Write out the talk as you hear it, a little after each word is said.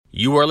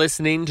You are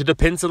listening to the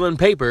Pencil and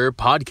Paper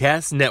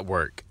Podcast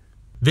Network.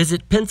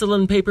 Visit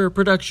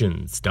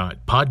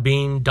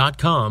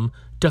pencilandpaperproductions.podbean.com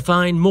to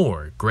find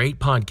more great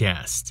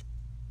podcasts.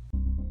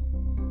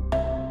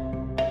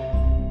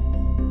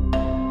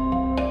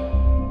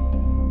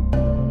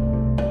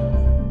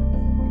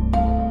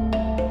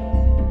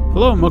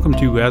 Hello and welcome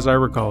to As I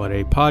Recall It,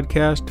 a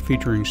podcast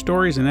featuring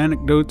stories and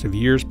anecdotes of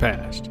years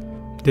past.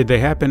 Did they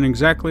happen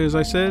exactly as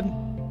I said?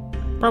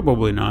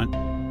 Probably not,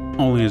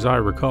 only as I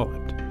recall it.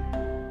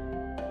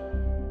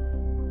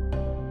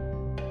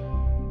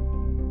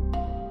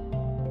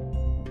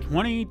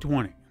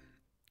 "2020.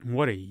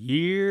 What a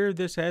year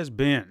this has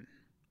been.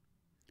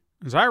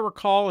 As I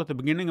recall, at the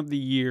beginning of the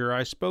year,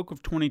 I spoke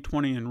of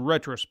 2020 in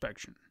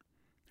retrospection.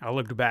 I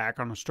looked back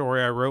on a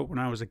story I wrote when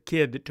I was a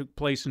kid that took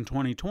place in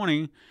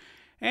 2020,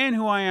 and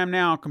who I am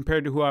now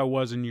compared to who I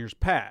was in years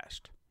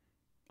past.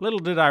 Little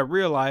did I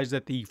realize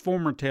that the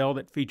former tale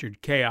that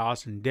featured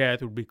chaos and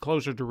death would be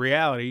closer to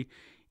reality,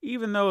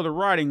 even though the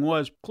writing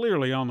was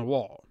clearly on the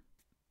wall.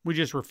 We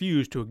just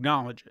refused to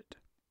acknowledge it.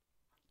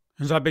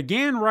 As I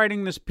began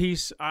writing this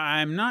piece,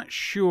 I'm not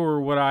sure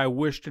what I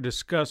wish to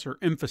discuss or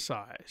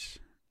emphasize.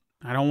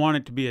 I don't want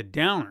it to be a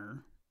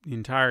downer. The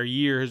entire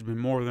year has been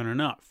more than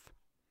enough.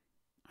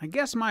 I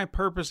guess my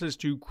purpose is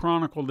to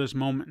chronicle this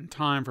moment in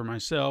time for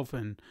myself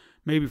and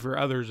maybe for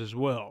others as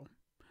well,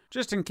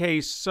 just in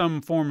case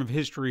some form of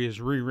history is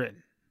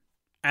rewritten.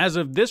 As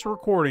of this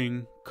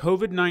recording,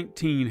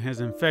 COVID-19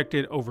 has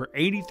infected over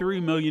 83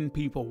 million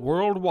people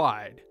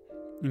worldwide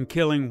and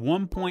killing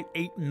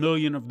 1.8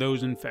 million of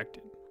those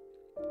infected.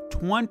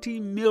 20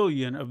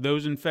 million of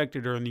those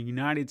infected are in the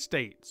United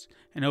States,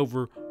 and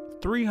over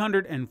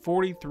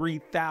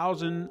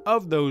 343,000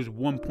 of those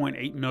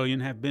 1.8 million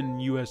have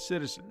been U.S.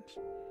 citizens.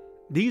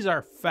 These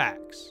are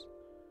facts.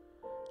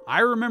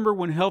 I remember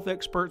when health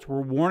experts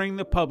were warning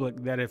the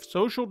public that if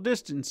social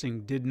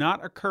distancing did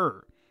not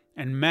occur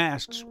and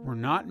masks were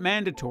not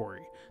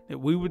mandatory, that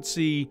we would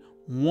see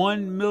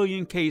 1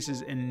 million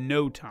cases in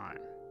no time.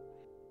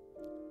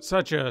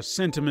 Such a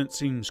sentiment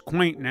seems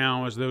quaint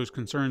now, as those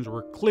concerns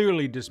were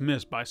clearly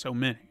dismissed by so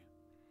many.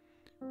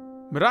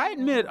 But I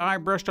admit I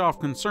brushed off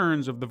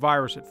concerns of the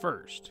virus at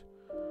first.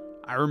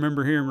 I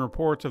remember hearing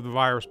reports of the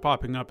virus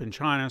popping up in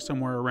China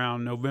somewhere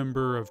around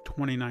November of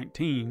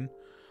 2019,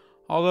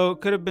 although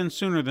it could have been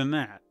sooner than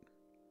that.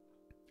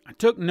 I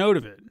took note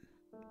of it,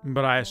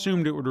 but I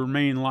assumed it would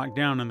remain locked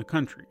down in the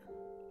country.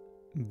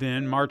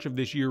 Then March of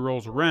this year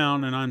rolls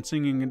around and I'm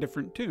singing a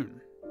different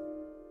tune.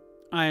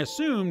 I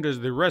assumed, as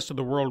the rest of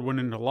the world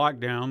went into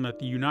lockdown, that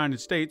the United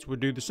States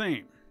would do the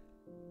same.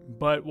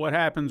 But what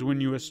happens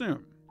when you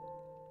assume?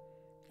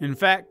 In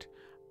fact,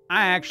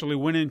 I actually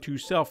went into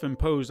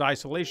self-imposed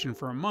isolation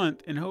for a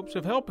month in hopes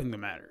of helping the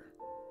matter.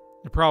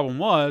 The problem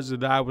was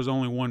that I was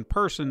only one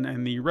person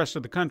and the rest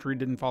of the country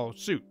didn't follow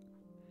suit.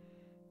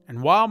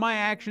 And while my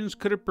actions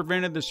could have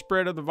prevented the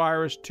spread of the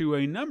virus to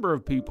a number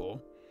of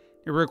people,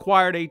 it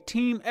required a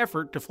team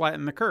effort to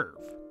flatten the curve.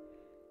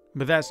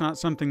 But that's not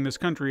something this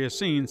country has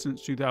seen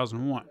since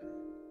 2001.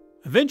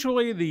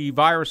 Eventually, the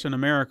virus in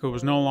America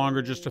was no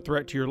longer just a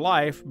threat to your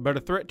life, but a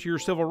threat to your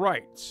civil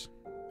rights.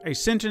 A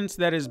sentence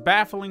that is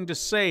baffling to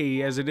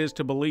say as it is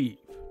to believe.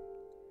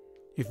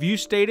 If you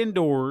stayed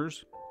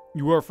indoors,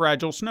 you were a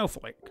fragile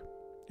snowflake.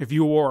 If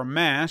you wore a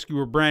mask, you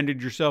were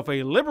branded yourself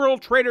a liberal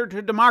traitor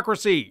to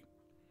democracy.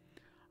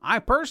 I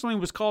personally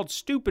was called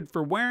stupid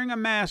for wearing a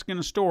mask in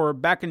a store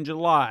back in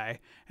July,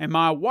 and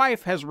my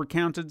wife has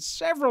recounted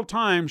several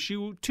times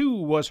she too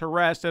was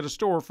harassed at a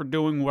store for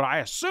doing what I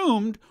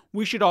assumed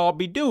we should all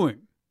be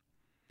doing.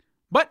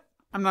 But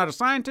I'm not a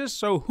scientist,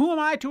 so who am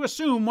I to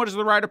assume what is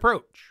the right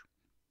approach?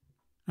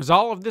 As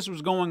all of this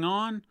was going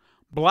on,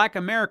 Black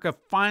America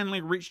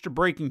finally reached a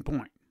breaking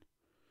point.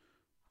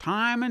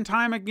 Time and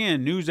time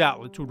again, news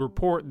outlets would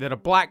report that a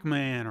black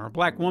man or a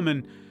black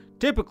woman,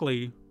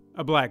 typically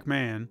a black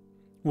man,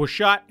 was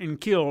shot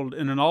and killed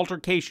in an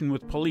altercation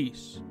with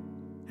police.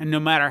 And no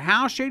matter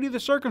how shady the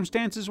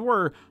circumstances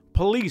were,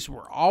 police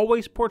were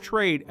always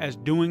portrayed as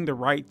doing the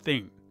right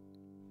thing.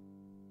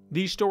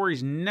 These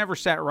stories never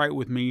sat right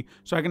with me,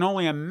 so I can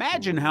only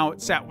imagine how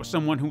it sat with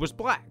someone who was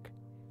black.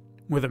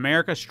 With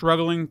America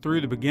struggling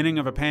through the beginning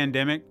of a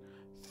pandemic,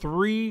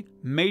 3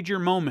 major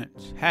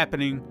moments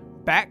happening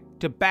back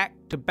to back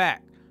to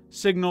back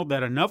signaled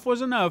that enough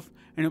was enough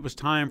and it was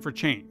time for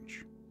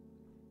change.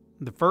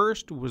 The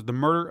first was the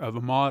murder of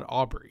Ahmaud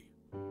Arbery.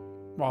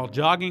 While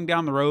jogging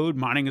down the road,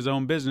 minding his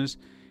own business,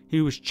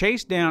 he was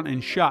chased down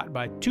and shot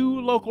by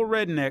 2 local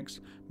rednecks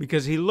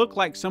because he looked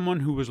like someone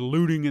who was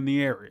looting in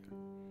the area.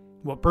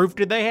 What proof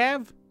did they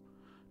have?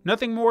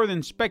 Nothing more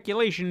than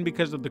speculation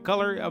because of the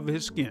color of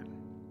his skin.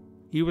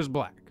 He was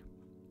black.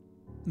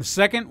 The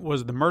second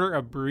was the murder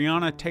of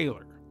Breonna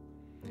Taylor.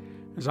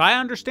 As I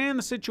understand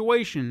the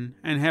situation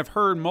and have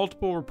heard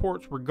multiple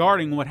reports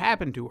regarding what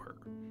happened to her,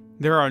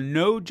 there are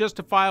no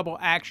justifiable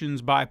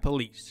actions by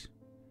police.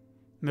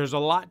 There's a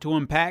lot to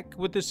unpack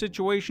with this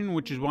situation,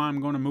 which is why I'm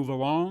going to move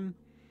along.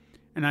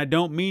 And I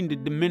don't mean to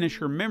diminish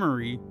her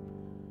memory,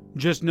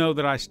 just know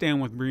that I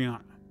stand with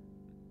Breonna.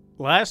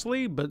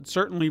 Lastly, but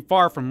certainly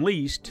far from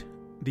least,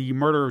 the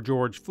murder of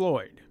George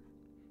Floyd.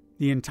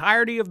 The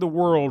entirety of the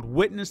world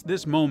witnessed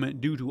this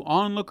moment due to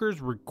onlookers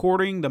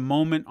recording the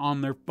moment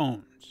on their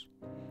phones.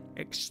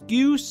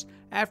 Excuse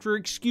after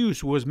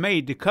excuse was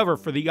made to cover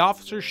for the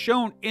officers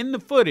shown in the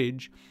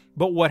footage,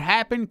 but what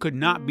happened could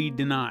not be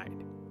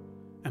denied.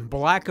 And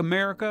Black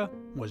America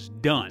was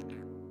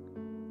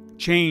done.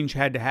 Change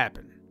had to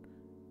happen.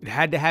 It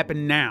had to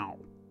happen now.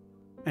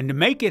 And to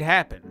make it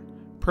happen,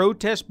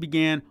 protests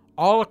began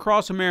all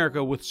across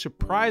America with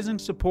surprising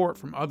support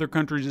from other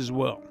countries as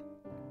well.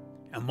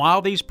 And while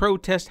these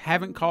protests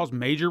haven't caused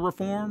major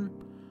reform,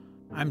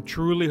 I'm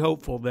truly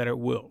hopeful that it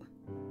will.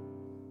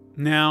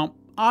 Now,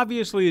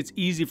 obviously it's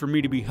easy for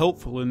me to be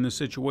hopeful in this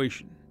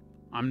situation.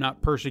 I'm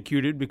not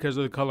persecuted because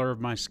of the color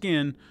of my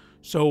skin,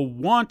 so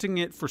wanting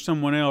it for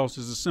someone else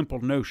is a simple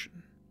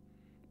notion.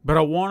 But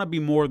I want to be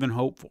more than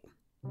hopeful.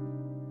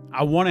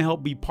 I want to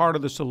help be part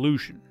of the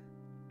solution.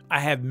 I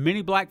have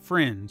many black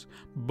friends.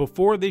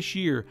 Before this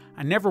year,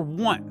 I never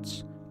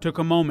once took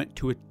a moment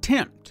to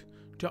attempt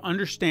to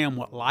understand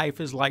what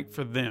life is like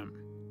for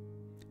them.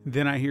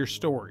 Then I hear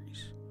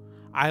stories.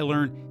 I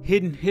learn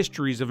hidden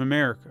histories of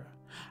America.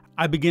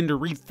 I begin to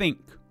rethink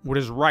what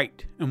is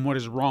right and what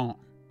is wrong.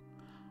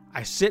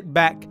 I sit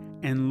back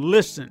and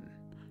listen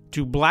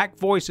to black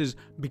voices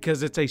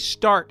because it's a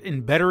start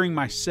in bettering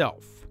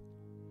myself.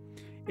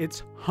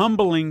 It's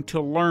humbling to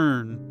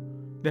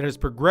learn that as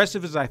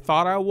progressive as I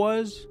thought I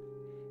was,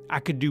 I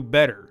could do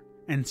better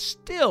and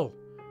still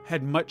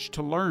had much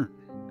to learn.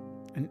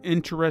 An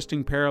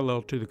interesting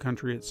parallel to the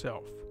country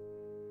itself.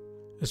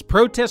 As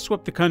protests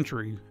swept the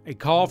country, a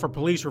call for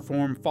police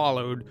reform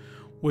followed,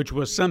 which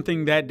was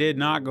something that did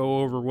not go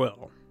over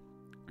well.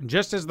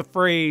 Just as the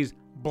phrase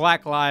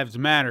Black Lives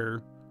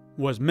Matter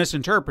was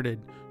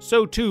misinterpreted,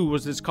 so too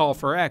was this call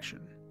for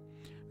action.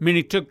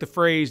 Many took the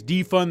phrase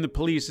defund the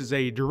police as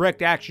a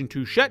direct action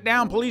to shut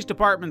down police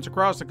departments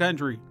across the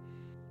country.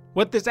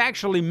 What this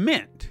actually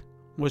meant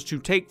was to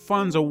take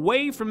funds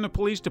away from the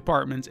police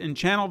departments and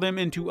channel them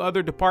into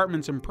other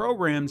departments and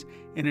programs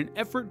in an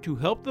effort to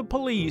help the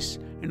police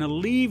and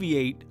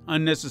alleviate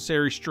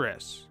unnecessary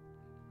stress.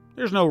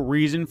 There's no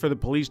reason for the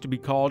police to be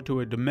called to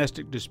a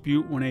domestic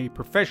dispute when a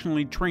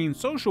professionally trained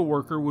social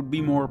worker would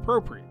be more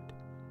appropriate.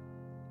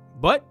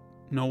 But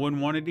no one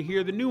wanted to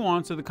hear the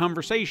nuance of the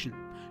conversation,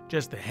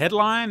 just the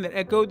headline that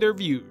echoed their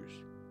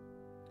views.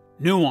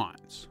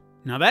 Nuance.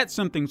 Now that's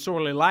something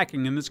sorely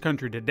lacking in this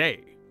country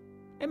today.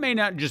 It may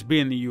not just be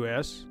in the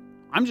U.S.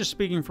 I'm just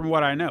speaking from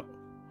what I know.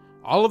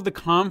 All of the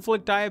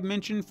conflict I have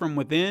mentioned from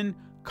within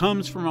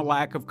comes from a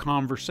lack of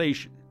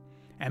conversation.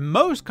 And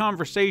most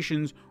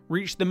conversations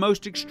reach the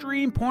most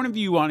extreme point of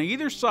view on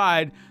either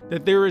side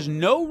that there is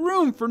no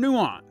room for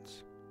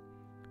nuance.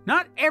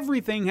 Not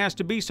everything has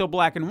to be so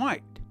black and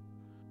white.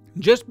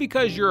 Just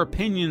because your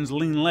opinions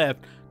lean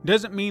left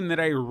doesn't mean that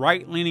a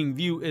right-leaning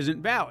view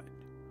isn't valid.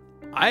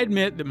 I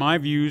admit that my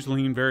views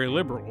lean very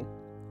liberal,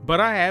 but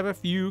I have a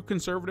few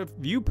conservative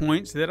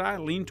viewpoints that I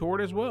lean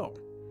toward as well.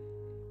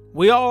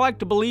 We all like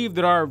to believe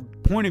that our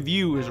point of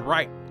view is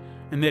right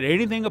and that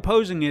anything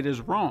opposing it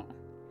is wrong.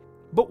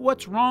 But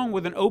what's wrong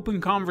with an open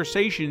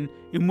conversation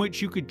in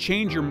which you could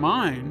change your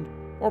mind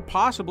or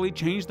possibly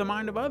change the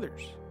mind of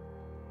others?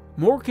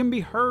 More can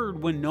be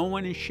heard when no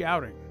one is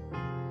shouting.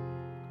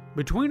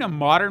 Between a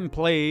modern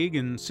plague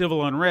and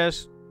civil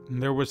unrest,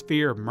 there was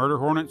fear of murder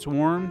hornet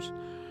swarms,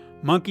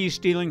 monkeys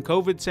stealing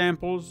COVID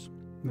samples,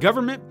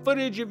 government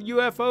footage of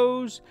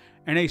UFOs,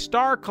 and a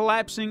star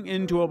collapsing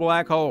into a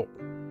black hole.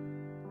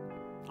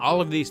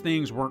 All of these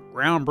things weren't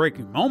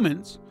groundbreaking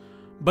moments,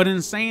 but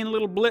insane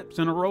little blips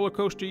in a roller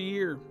coaster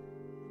year.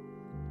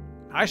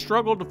 I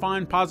struggled to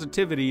find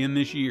positivity in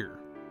this year,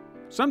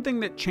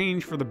 something that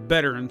changed for the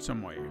better in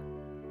some way.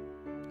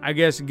 I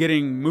guess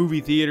getting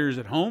movie theaters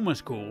at home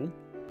was cool,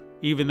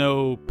 even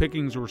though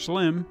pickings were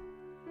slim.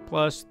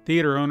 Plus,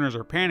 theater owners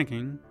are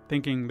panicking,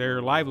 thinking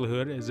their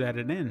livelihood is at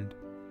an end.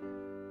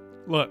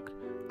 Look,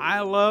 I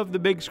love the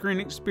big screen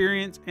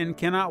experience and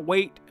cannot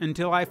wait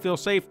until I feel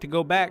safe to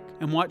go back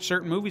and watch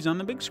certain movies on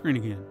the big screen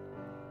again.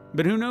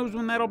 But who knows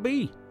when that'll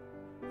be?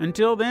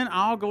 Until then,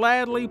 I'll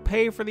gladly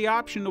pay for the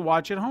option to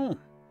watch at home.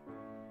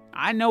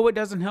 I know it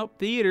doesn't help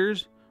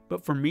theaters,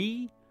 but for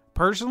me,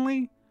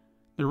 personally,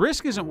 the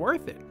risk isn't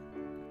worth it.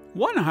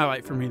 One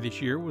highlight for me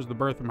this year was the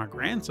birth of my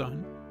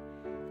grandson.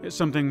 It's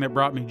something that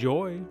brought me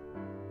joy.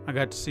 I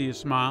got to see his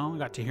smile, I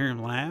got to hear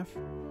him laugh.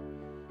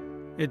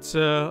 It's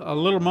a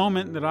little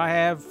moment that I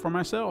have for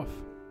myself.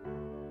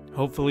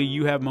 Hopefully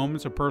you have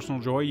moments of personal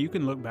joy you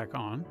can look back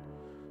on.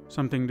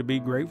 Something to be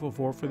grateful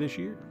for this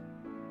year.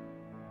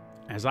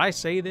 As I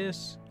say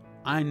this,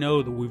 I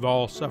know that we've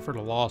all suffered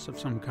a loss of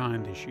some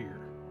kind this year.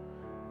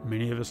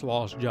 Many of us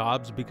lost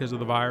jobs because of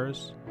the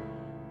virus.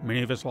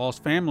 Many of us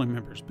lost family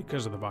members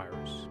because of the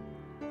virus.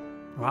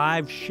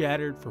 Lives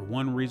shattered for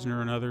one reason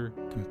or another,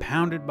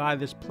 compounded by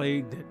this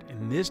plague that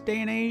in this day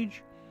and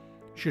age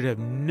should have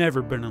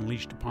never been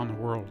unleashed upon the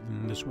world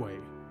in this way.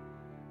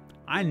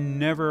 I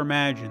never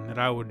imagined that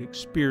I would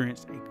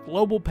experience a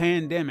global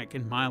pandemic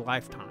in my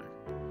lifetime.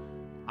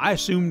 I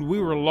assumed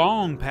we were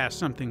long past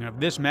something of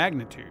this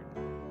magnitude.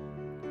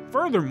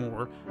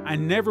 Furthermore, I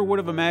never would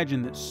have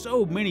imagined that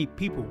so many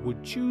people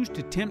would choose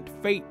to tempt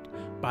fate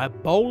by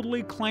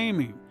boldly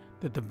claiming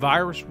that the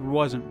virus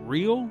wasn't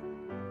real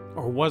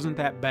or wasn't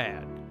that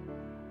bad.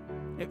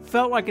 It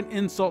felt like an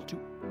insult to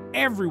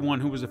everyone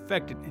who was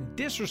affected and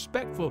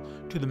disrespectful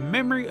to the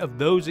memory of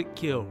those it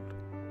killed.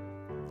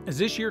 As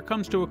this year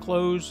comes to a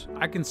close,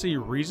 I can see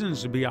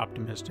reasons to be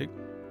optimistic.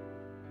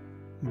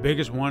 The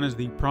biggest one is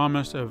the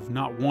promise of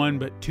not one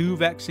but 2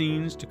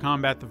 vaccines to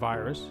combat the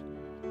virus,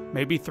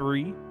 maybe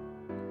 3.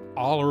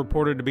 All are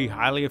reported to be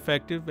highly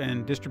effective,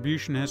 and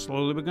distribution has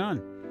slowly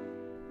begun.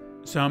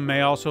 Some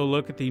may also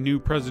look at the new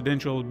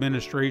presidential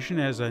administration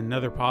as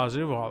another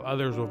positive, while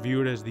others will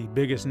view it as the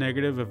biggest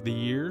negative of the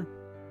year.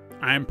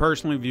 I am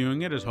personally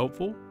viewing it as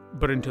hopeful,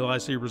 but until I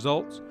see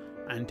results,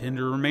 I intend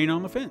to remain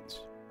on the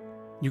fence.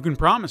 You can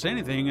promise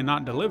anything and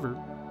not deliver.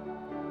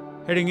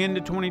 Heading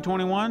into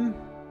 2021,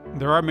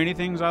 there are many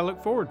things I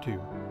look forward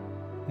to.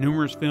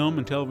 Numerous film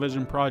and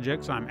television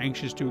projects I'm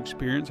anxious to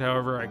experience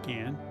however I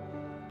can.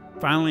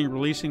 Finally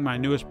releasing my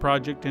newest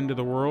project into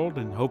the world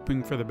and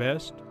hoping for the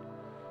best.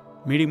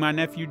 Meeting my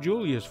nephew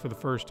Julius for the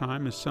first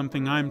time is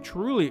something I'm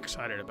truly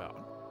excited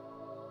about.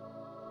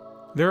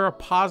 There are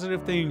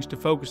positive things to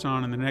focus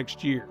on in the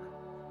next year,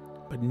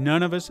 but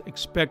none of us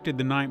expected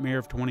the nightmare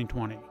of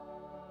 2020.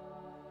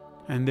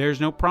 And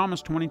there's no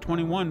promise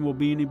 2021 will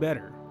be any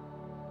better.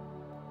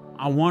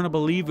 I want to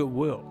believe it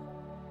will,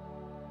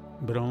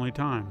 but only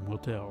time will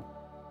tell.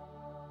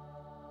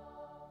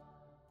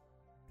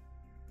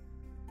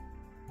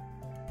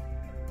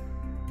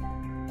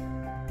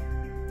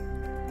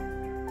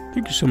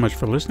 Thank you so much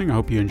for listening. I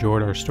hope you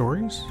enjoyed our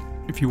stories.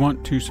 If you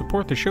want to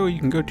support the show, you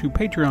can go to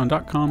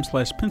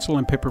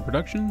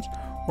patreon.com/pencilandpaperproductions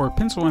or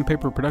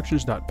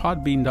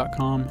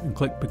pencilandpaperproductions.podbean.com and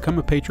click Become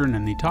a Patron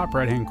in the top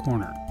right-hand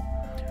corner.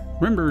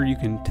 Remember, you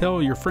can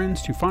tell your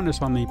friends to find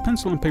us on the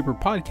Pencil and Paper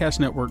Podcast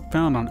Network,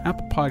 found on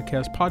Apple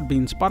Podcasts,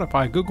 Podbean,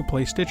 Spotify, Google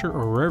Play, Stitcher,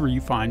 or wherever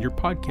you find your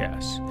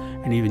podcasts,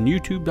 and even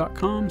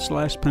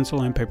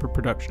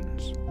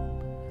youtube.com/pencilandpaperproductions.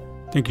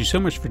 Thank you so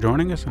much for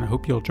joining us, and I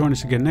hope you'll join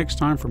us again next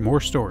time for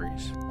more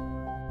stories.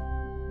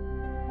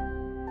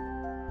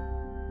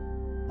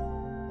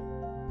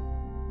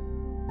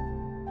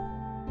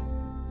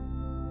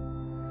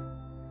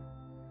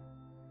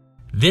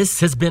 This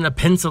has been a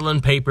Pencil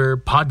and Paper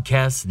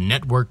Podcast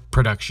Network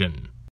production.